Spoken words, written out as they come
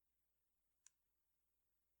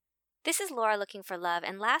This is Laura looking for love,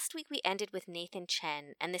 and last week we ended with Nathan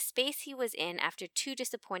Chen and the space he was in after 2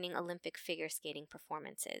 disappointing Olympic figure skating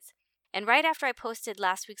performances. And right after I posted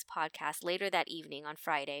last week's podcast later that evening on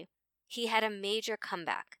Friday, he had a major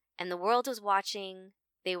comeback, and the world was watching,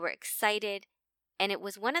 they were excited, and it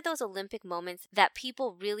was one of those Olympic moments that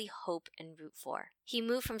people really hope and root for. He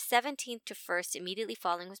moved from 17th to 1st immediately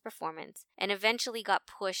following his performance, and eventually got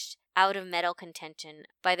pushed out of medal contention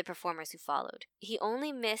by the performers who followed. He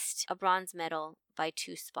only missed a bronze medal by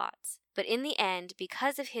 2 spots. But in the end,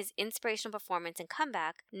 because of his inspirational performance and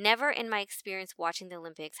comeback, never in my experience watching the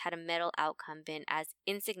Olympics had a medal outcome been as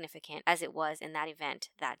insignificant as it was in that event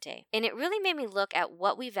that day. And it really made me look at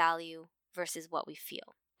what we value versus what we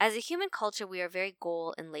feel. As a human culture, we are very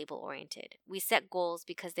goal and label oriented. We set goals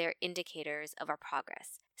because they are indicators of our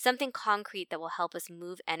progress, something concrete that will help us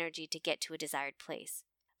move energy to get to a desired place.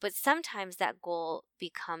 But sometimes that goal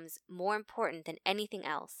becomes more important than anything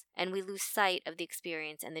else, and we lose sight of the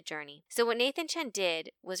experience and the journey. So what Nathan Chen did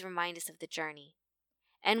was remind us of the journey.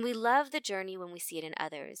 And we love the journey when we see it in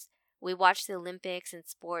others. We watch the Olympics and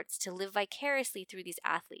sports to live vicariously through these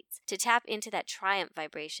athletes, to tap into that triumph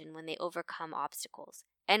vibration when they overcome obstacles.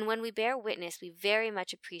 And when we bear witness, we very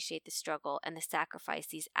much appreciate the struggle and the sacrifice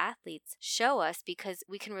these athletes show us because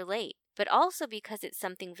we can relate, but also because it's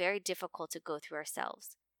something very difficult to go through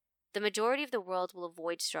ourselves. The majority of the world will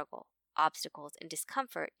avoid struggle, obstacles, and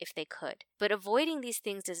discomfort if they could. But avoiding these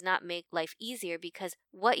things does not make life easier because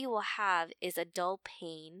what you will have is a dull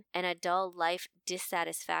pain and a dull life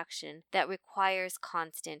dissatisfaction that requires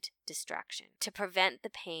constant distraction to prevent the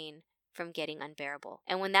pain from getting unbearable.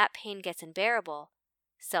 And when that pain gets unbearable,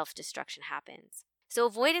 self-destruction happens. So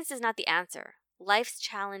avoidance is not the answer. Life's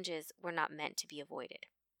challenges were not meant to be avoided.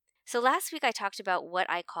 So last week I talked about what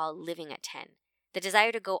I call living at 10. The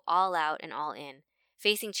desire to go all out and all in,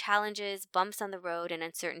 facing challenges, bumps on the road, and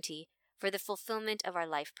uncertainty for the fulfillment of our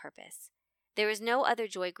life purpose. There is no other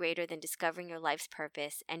joy greater than discovering your life's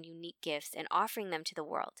purpose and unique gifts and offering them to the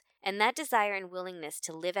world. And that desire and willingness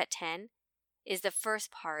to live at 10 is the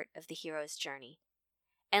first part of the hero's journey.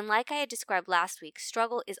 And like I had described last week,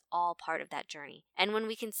 struggle is all part of that journey. And when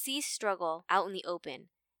we can see struggle out in the open,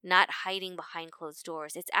 not hiding behind closed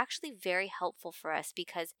doors, it's actually very helpful for us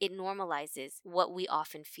because it normalizes what we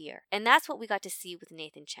often fear. And that's what we got to see with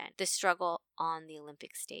Nathan Chen, the struggle on the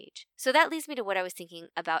Olympic stage. So that leads me to what I was thinking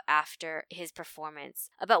about after his performance,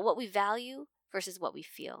 about what we value versus what we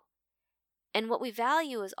feel. And what we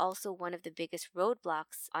value is also one of the biggest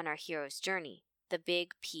roadblocks on our hero's journey, the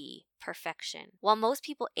big P, perfection. While most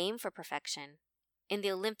people aim for perfection, in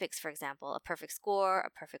the Olympics, for example, a perfect score, a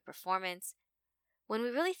perfect performance, when we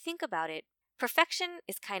really think about it, perfection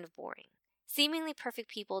is kind of boring. Seemingly perfect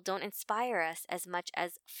people don't inspire us as much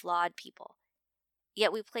as flawed people.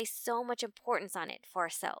 Yet we place so much importance on it for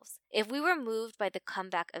ourselves. If we were moved by the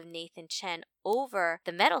comeback of Nathan Chen over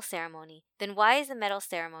the medal ceremony, then why is the medal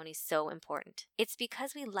ceremony so important? It's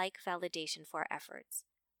because we like validation for our efforts.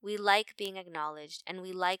 We like being acknowledged, and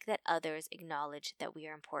we like that others acknowledge that we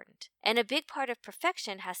are important. And a big part of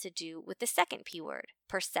perfection has to do with the second P word,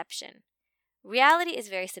 perception. Reality is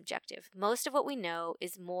very subjective. Most of what we know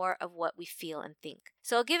is more of what we feel and think.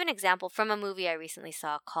 So I'll give an example from a movie I recently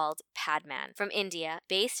saw called Padman from India,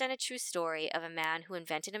 based on a true story of a man who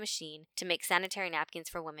invented a machine to make sanitary napkins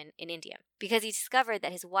for women in India because he discovered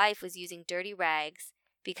that his wife was using dirty rags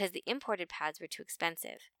because the imported pads were too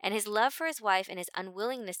expensive. And his love for his wife and his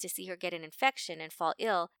unwillingness to see her get an infection and fall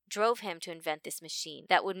ill drove him to invent this machine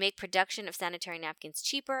that would make production of sanitary napkins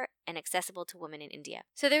cheaper and accessible to women in India.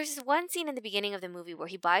 So there's this one scene in the beginning of the movie where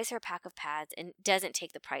he buys her a pack of pads and doesn't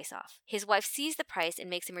take the price off. His wife sees the price and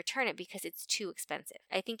makes him return it because it's too expensive.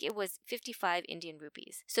 I think it was 55 Indian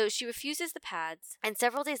rupees. So she refuses the pads, and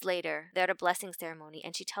several days later, they're at a blessing ceremony,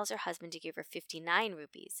 and she tells her husband to give her 59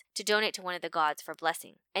 rupees to donate to one of the gods for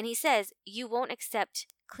blessing. And he says, "You won't accept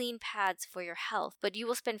clean pads for your health, but you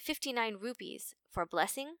will spend 59 rupees for a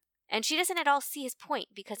blessing?" And she doesn't at all see his point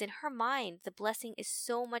because in her mind, the blessing is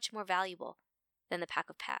so much more valuable than the pack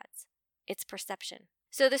of pads. It's perception.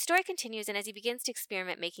 So the story continues, and as he begins to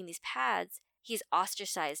experiment making these pads, he's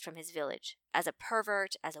ostracized from his village as a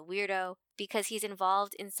pervert, as a weirdo, because he's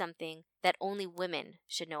involved in something that only women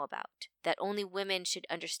should know about, that only women should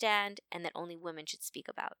understand, and that only women should speak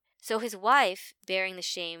about. So his wife, bearing the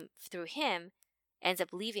shame through him, ends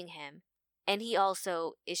up leaving him, and he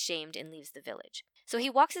also is shamed and leaves the village. So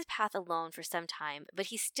he walks his path alone for some time, but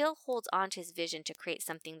he still holds on to his vision to create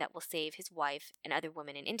something that will save his wife and other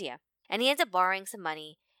women in India. And he ends up borrowing some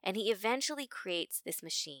money, and he eventually creates this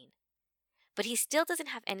machine. But he still doesn't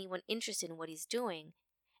have anyone interested in what he's doing,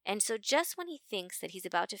 And so just when he thinks that he's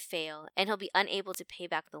about to fail and he'll be unable to pay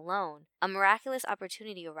back the loan, a miraculous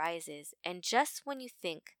opportunity arises, and just when you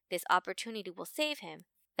think this opportunity will save him,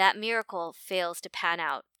 that miracle fails to pan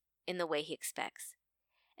out in the way he expects.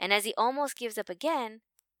 And as he almost gives up again,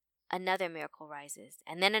 another miracle rises,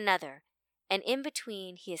 and then another, and in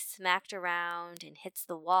between he is smacked around and hits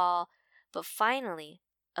the wall, but finally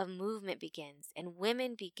a movement begins, and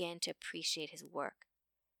women begin to appreciate his work.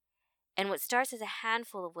 And what starts as a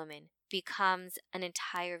handful of women becomes an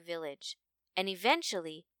entire village, and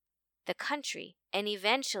eventually the country, and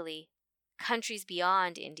eventually countries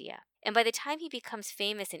beyond India. And by the time he becomes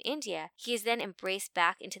famous in India, he is then embraced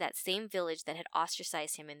back into that same village that had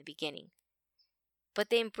ostracized him in the beginning. But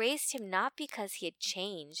they embraced him not because he had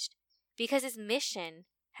changed, because his mission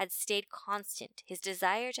had stayed constant. His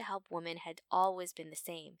desire to help women had always been the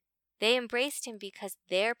same. They embraced him because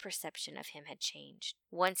their perception of him had changed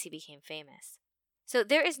once he became famous. So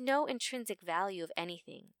there is no intrinsic value of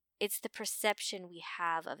anything. It's the perception we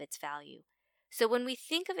have of its value. So when we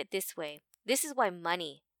think of it this way, this is why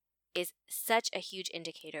money is such a huge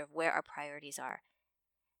indicator of where our priorities are.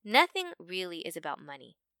 Nothing really is about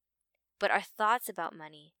money, but our thoughts about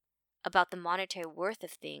money, about the monetary worth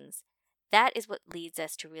of things, that is what leads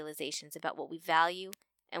us to realizations about what we value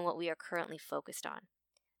and what we are currently focused on.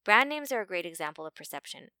 Brand names are a great example of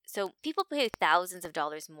perception. So people pay thousands of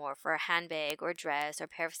dollars more for a handbag or a dress or a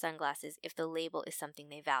pair of sunglasses if the label is something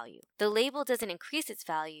they value. The label doesn't increase its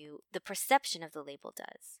value, the perception of the label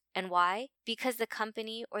does. And why? Because the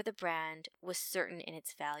company or the brand was certain in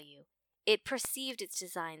its value. It perceived its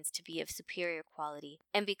designs to be of superior quality,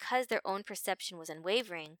 and because their own perception was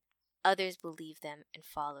unwavering, others believed them and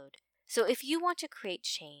followed. So if you want to create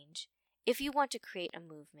change, if you want to create a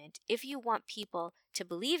movement, if you want people to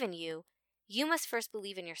believe in you, you must first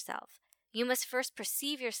believe in yourself. You must first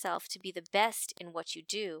perceive yourself to be the best in what you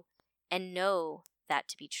do and know that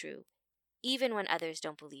to be true, even when others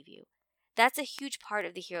don't believe you. That's a huge part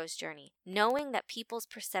of the hero's journey, knowing that people's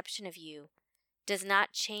perception of you does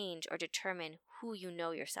not change or determine who you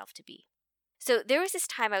know yourself to be. So there was this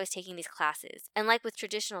time I was taking these classes, and like with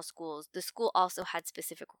traditional schools, the school also had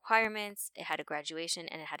specific requirements, it had a graduation,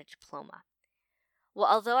 and it had a diploma. Well,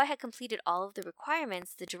 although I had completed all of the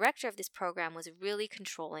requirements, the director of this program was really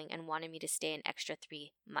controlling and wanted me to stay an extra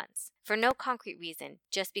 3 months, for no concrete reason,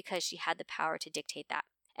 just because she had the power to dictate that.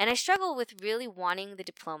 And I struggled with really wanting the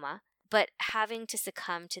diploma, but having to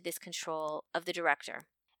succumb to this control of the director.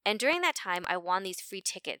 And during that time, I won these free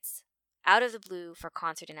tickets out of the blue for a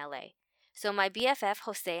concert in LA. So my BFF,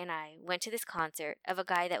 Jose, and I went to this concert of a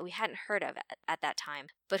guy that we hadn't heard of at that time,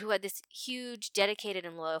 but who had this huge, dedicated,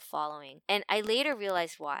 and loyal following. And I later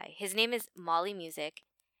realized why. His name is Mali Music,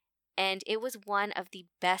 and it was one of the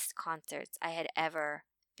best concerts I had ever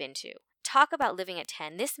been to. Talk about living at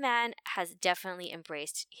 10. This man has definitely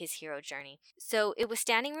embraced his hero journey. So it was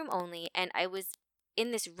standing room only, and I was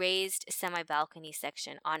in this raised semi-balcony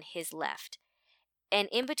section on his left. And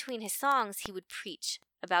in between his songs, he would preach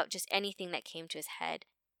about just anything that came to his head.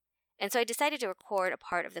 And so I decided to record a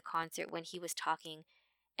part of the concert when he was talking.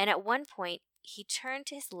 And at one point, he turned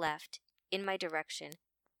to his left in my direction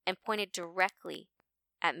and pointed directly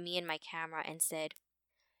at me and my camera and said,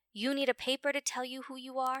 "You need a paper to tell you who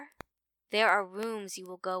you are? There are rooms you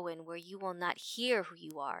will go in where you will not hear who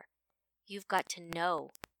you are. You've got to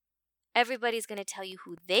know. Everybody's going to tell you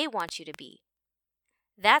who they want you to be.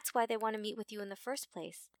 That's why they want to meet with you in the first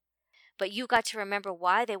place. But you've got to remember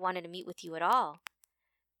why they wanted to meet with you at all.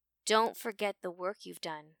 Don't forget the work you've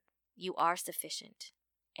done. You are sufficient,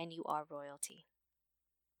 and you are royalty."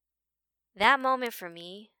 That moment for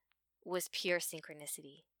me was pure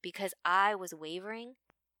synchronicity because I was wavering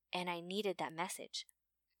and I needed that message.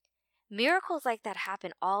 Miracles like that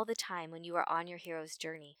happen all the time when you are on your hero's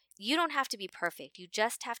journey. You don't have to be perfect. You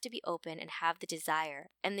just have to be open and have the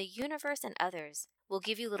desire, and the universe and others will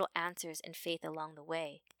give you little answers and faith along the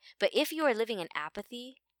way. But if you are living in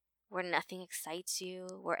apathy, where nothing excites you,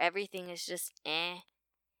 where everything is just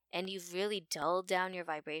and you've really dulled down your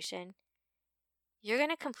vibration, you're going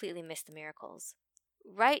to completely miss the miracles,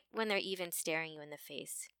 right when they're even staring you in the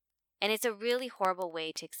face. And it's a really horrible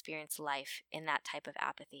way to experience life in that type of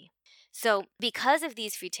apathy. So because of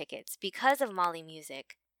these free tickets, because of Mali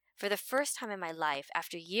Music, for the first time in my life,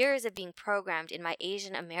 after years of being programmed in my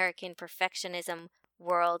Asian American perfectionism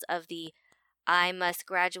world of the "I must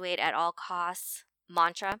graduate at all costs"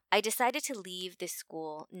 mantra, I decided to leave this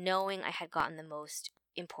school knowing I had gotten the most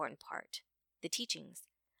important part, the teachings.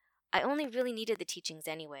 I only really needed the teachings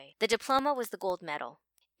anyway. The diploma was the gold medal.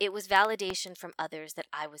 It was validation from others that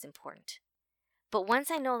I was important. But once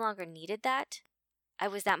I no longer needed that, I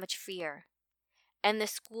was that much freer. And the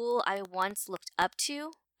school I once looked up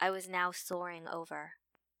to, I was now soaring over.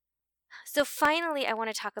 So finally, I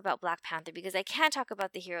want to talk about Black Panther because I can't talk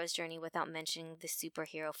about the hero's journey without mentioning the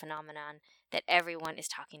superhero phenomenon that everyone is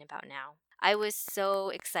talking about now. I was so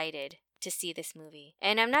excited to see this movie.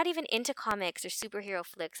 And I'm not even into comics or superhero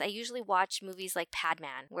flicks. I usually watch movies like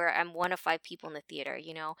Padman, where I'm one of 5 people in the theater,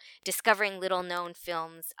 discovering little known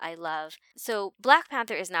films I love. So Black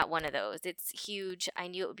Panther is not one of those. It's huge. I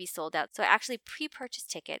knew it would be sold out. So I actually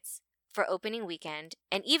pre-purchased tickets for opening weekend,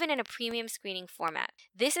 and even in a premium screening format.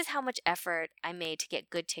 This is how much effort I made to get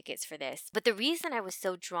good tickets for this. But the reason I was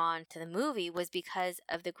so drawn to the movie was because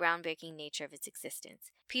of the groundbreaking nature of its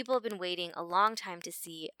existence. People have been waiting a long time to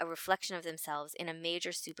see a reflection of themselves in a major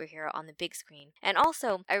superhero on the big screen. And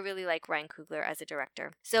also, I really like Ryan Coogler as a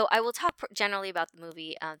director. So I will talk generally about the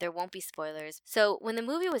movie. There won't be spoilers. So when the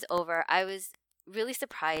movie was over, I was really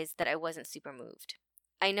surprised that I wasn't super moved.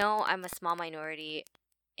 I know I'm a small minority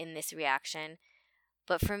in this reaction,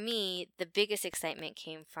 but for me, the biggest excitement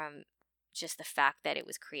came from just the fact that it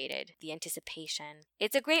was created, the anticipation.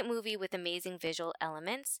 It's a great movie with amazing visual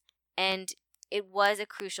elements, and it was a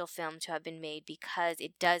crucial film to have been made because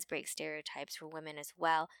it does break stereotypes for women as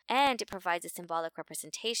well, and it provides a symbolic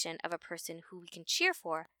representation of a person who we can cheer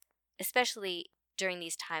for, especially during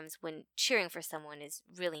these times when cheering for someone is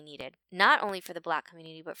really needed, not only for the Black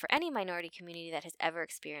community, but for any minority community that has ever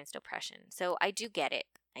experienced oppression. So I do get it.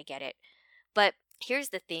 I get it. But here's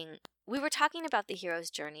the thing. We were talking about the hero's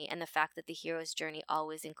journey and the fact that the hero's journey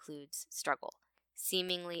always includes struggle,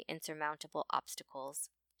 seemingly insurmountable obstacles,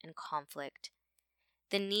 and conflict.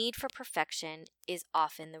 The need for perfection is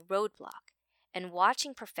often the roadblock, and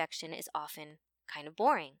watching perfection is often kind of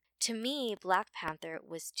boring. To me, Black Panther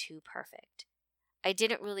was too perfect. I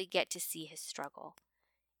didn't really get to see his struggle.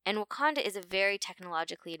 And Wakanda is a very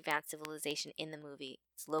technologically advanced civilization in the movie.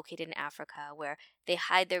 It's located in Africa, where they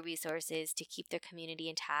hide their resources to keep their community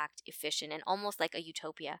intact, efficient, and almost like a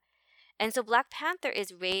utopia. And so Black Panther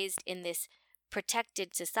is raised in this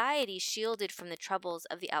protected society, shielded from the troubles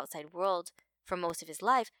of the outside world for most of his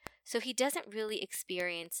life, so he doesn't really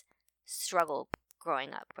experience struggle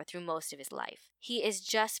growing up or through most of his life. He is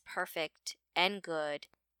just perfect and good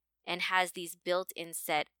and has these built-in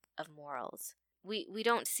set of morals. We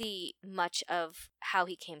don't see much of how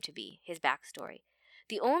he came to be, his backstory.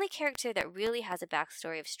 The only character that really has a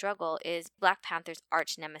backstory of struggle is Black Panther's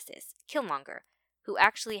arch nemesis, Killmonger, who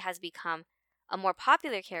actually has become a more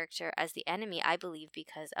popular character as the enemy, I believe,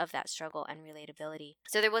 because of that struggle and relatability.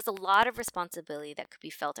 So there was a lot of responsibility that could be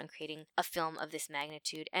felt on creating a film of this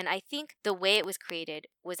magnitude, and I think the way it was created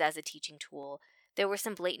was as a teaching tool. There were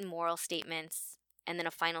some blatant moral statements, and then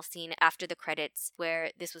a final scene after the credits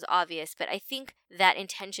where this was obvious, but I think that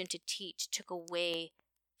intention to teach took away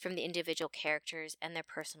from the individual characters and their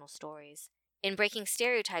personal stories. In breaking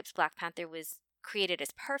stereotypes, Black Panther was created as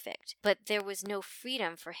perfect, but there was no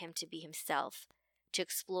freedom for him to be himself, to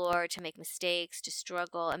explore, to make mistakes, to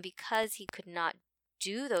struggle, and because he could not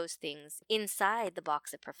do those things inside the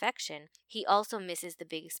box of perfection, he also misses the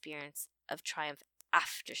big experience of triumph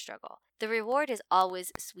after struggle. The reward is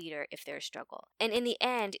always sweeter if there's struggle. And in the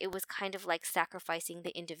end, it was kind of like sacrificing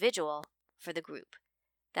the individual for the group.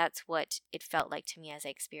 That's what it felt like to me as I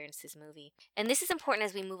experienced this movie. And this is important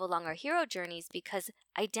as we move along our hero journeys because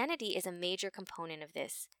identity is a major component of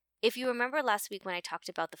this. If you remember last week when I talked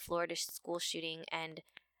about the Florida school shooting and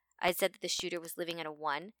I said that the shooter was living at a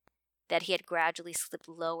 1, that he had gradually slipped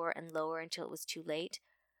lower and lower until it was too late,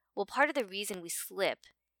 well, part of the reason we slip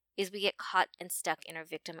is we get caught and stuck in our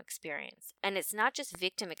victim experience. And it's not just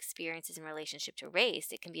victim experiences in relationship to race.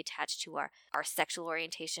 It can be attached to our sexual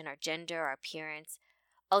orientation, our gender, our appearance.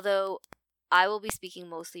 Although I will be speaking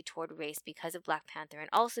mostly toward race because of Black Panther and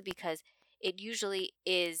also because it usually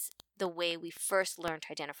is the way we first learn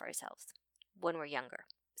to identify ourselves when we're younger.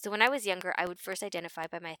 So when I was younger, I would first identify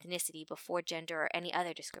by my ethnicity before gender or any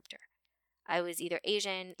other descriptor. I was either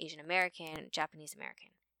Asian, Asian American, Japanese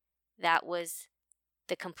American. That was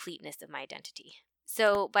the completeness of my identity.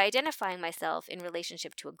 So by identifying myself in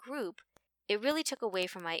relationship to a group, it really took away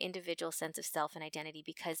from my individual sense of self and identity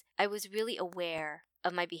because I was really aware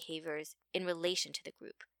of my behaviors in relation to the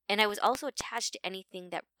group. And I was also attached to anything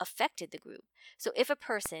that affected the group. So if a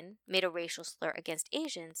person made a racial slur against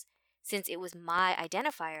Asians, since it was my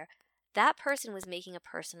identifier, that person was making a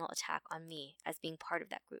personal attack on me as being part of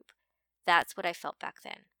that group. That's what I felt back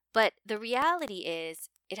then. But the reality is,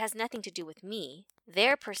 it has nothing to do with me.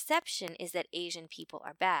 Their perception is that Asian people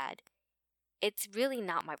are bad. It's really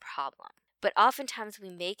not my problem. But oftentimes we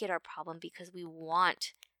make it our problem because we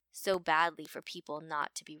want so badly for people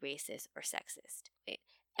not to be racist or sexist. Right?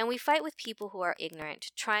 And we fight with people who are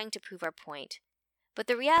ignorant, trying to prove our point. But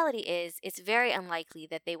the reality is, it's very unlikely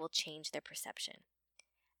that they will change their perception.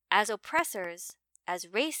 As oppressors, as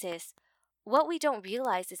racists, what we don't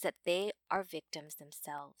realize is that they are victims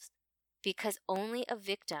themselves, because only a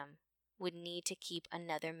victim would need to keep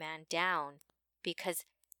another man down because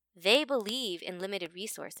they believe in limited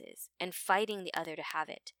resources and fighting the other to have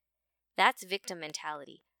it. That's victim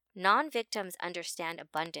mentality. Non-victims understand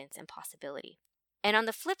abundance and possibility. And on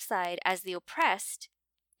the flip side, as the oppressed,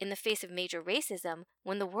 in the face of major racism,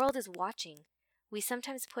 when the world is watching, we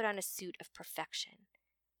sometimes put on a suit of perfection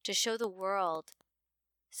to show the world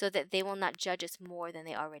so that they will not judge us more than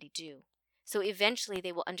they already do. So eventually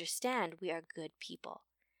they will understand we are good people.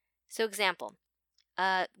 So example,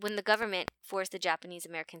 when the government forced the Japanese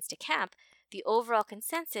Americans to camp, the overall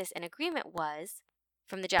consensus and agreement was,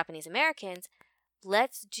 from the Japanese Americans,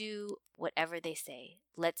 let's do whatever they say.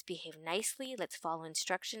 Let's behave nicely, let's follow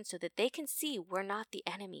instructions so that they can see we're not the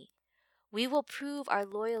enemy. We will prove our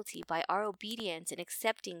loyalty by our obedience and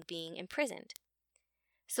accepting being imprisoned.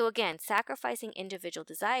 So again, sacrificing individual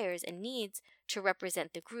desires and needs to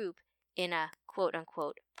represent the group in a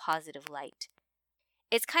quote-unquote positive light.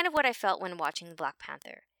 It's kind of what I felt when watching Black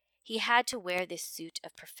Panther. He had to wear this suit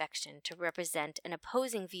of perfection to represent an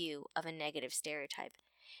opposing view of a negative stereotype,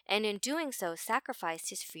 and in doing so sacrificed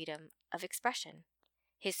his freedom of expression,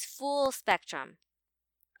 his full spectrum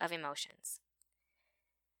of emotions.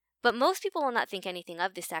 But most people will not think anything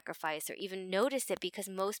of this sacrifice or even notice it because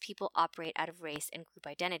most people operate out of race and group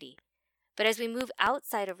identity. But as we move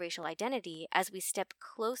outside of racial identity, as we step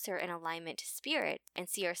closer in alignment to spirit and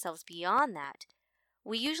see ourselves beyond that,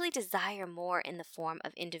 we usually desire more in the form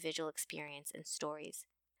of individual experience and stories.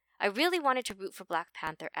 I really wanted to root for Black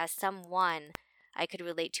Panther as someone I could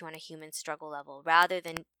relate to on a human struggle level, rather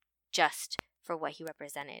than just for what he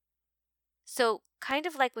represented. So, kind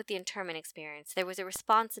of like with the internment experience, there was a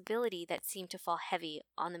responsibility that seemed to fall heavy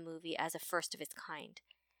on the movie as a first of its kind.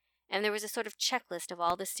 And there was a sort of checklist of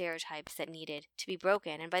all the stereotypes that needed to be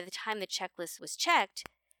broken, and by the time the checklist was checked,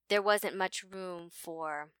 there wasn't much room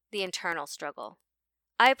for the internal struggle.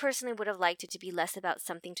 I personally would have liked it to be less about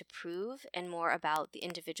something to prove and more about the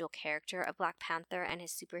individual character of Black Panther and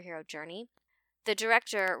his superhero journey. The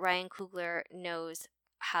director, Ryan Coogler, knows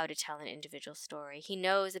how to tell an individual story. He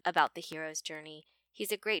knows about the hero's journey.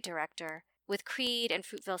 He's a great director. With Creed and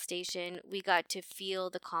Fruitvale Station, we got to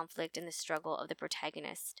feel the conflict and the struggle of the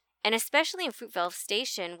protagonist. And especially in Fruitvale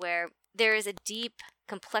Station, where there is a deep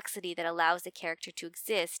complexity that allows the character to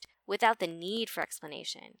exist without the need for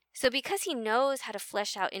explanation. So because he knows how to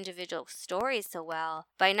flesh out individual stories so well,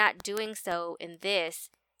 by not doing so in this,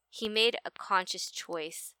 he made a conscious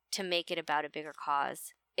choice to make it about a bigger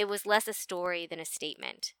cause. It was less a story than a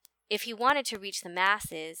statement. If he wanted to reach the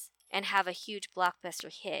masses and have a huge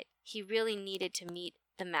blockbuster hit, he really needed to meet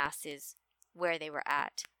the masses where they were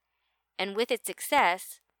at. And with its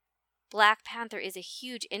success, Black Panther is a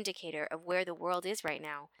huge indicator of where the world is right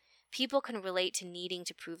now. People can relate to needing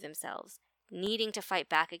to prove themselves, needing to fight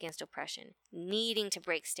back against oppression, needing to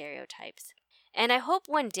break stereotypes. And I hope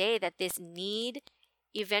one day that this need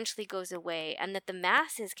eventually goes away and that the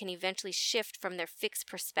masses can eventually shift from their fixed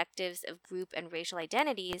perspectives of group and racial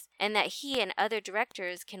identities, and that he and other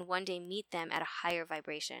directors can one day meet them at a higher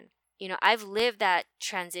vibration. You know, I've lived that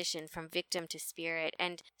transition from victim to spirit,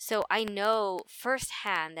 and so I know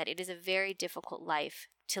firsthand that it is a very difficult life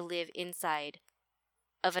to live inside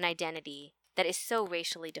of an identity that is so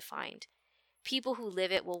racially defined. People who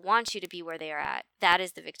live it will want you to be where they are at. That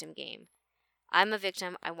is the victim game. I'm a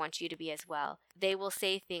victim, I want you to be as well. They will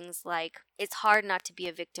say things like, it's hard not to be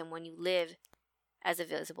a victim when you live as a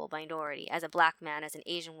visible minority, as a Black man, as an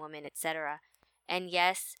Asian woman, etc. And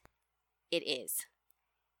yes, it is.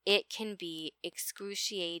 It can be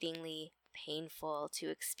excruciatingly painful to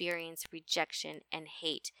experience rejection and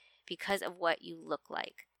hate because of what you look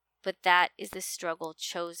like. But that is the struggle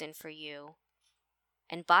chosen for you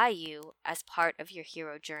and by you as part of your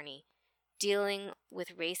hero journey. Dealing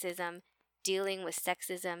with racism, dealing with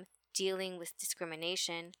sexism, dealing with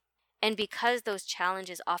discrimination. And because those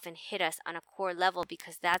challenges often hit us on a core level,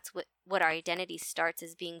 because that's what our identity starts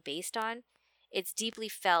as being based on, it's deeply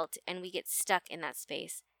felt and we get stuck in that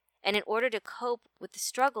space. And in order to cope with the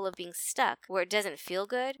struggle of being stuck where it doesn't feel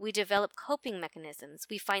good, we develop coping mechanisms.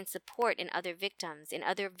 We find support in other victims, in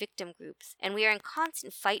other victim groups, and we are in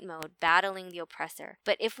constant fight mode, battling the oppressor.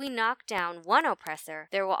 But if we knock down one oppressor,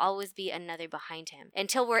 there will always be another behind him.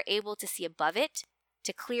 Until we're able to see above it,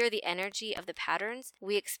 to clear the energy of the patterns,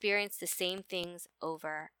 we experience the same things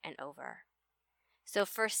over and over. So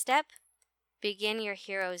first step, begin your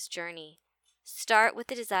hero's journey. Start with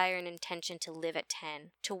the desire and intention to live at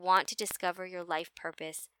 10, to want to discover your life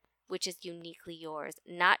purpose. which is uniquely yours,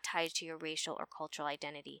 not tied to your racial or cultural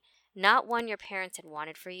identity, not one your parents had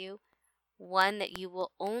wanted for you, one that you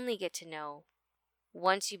will only get to know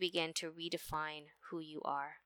once you begin to redefine who you are.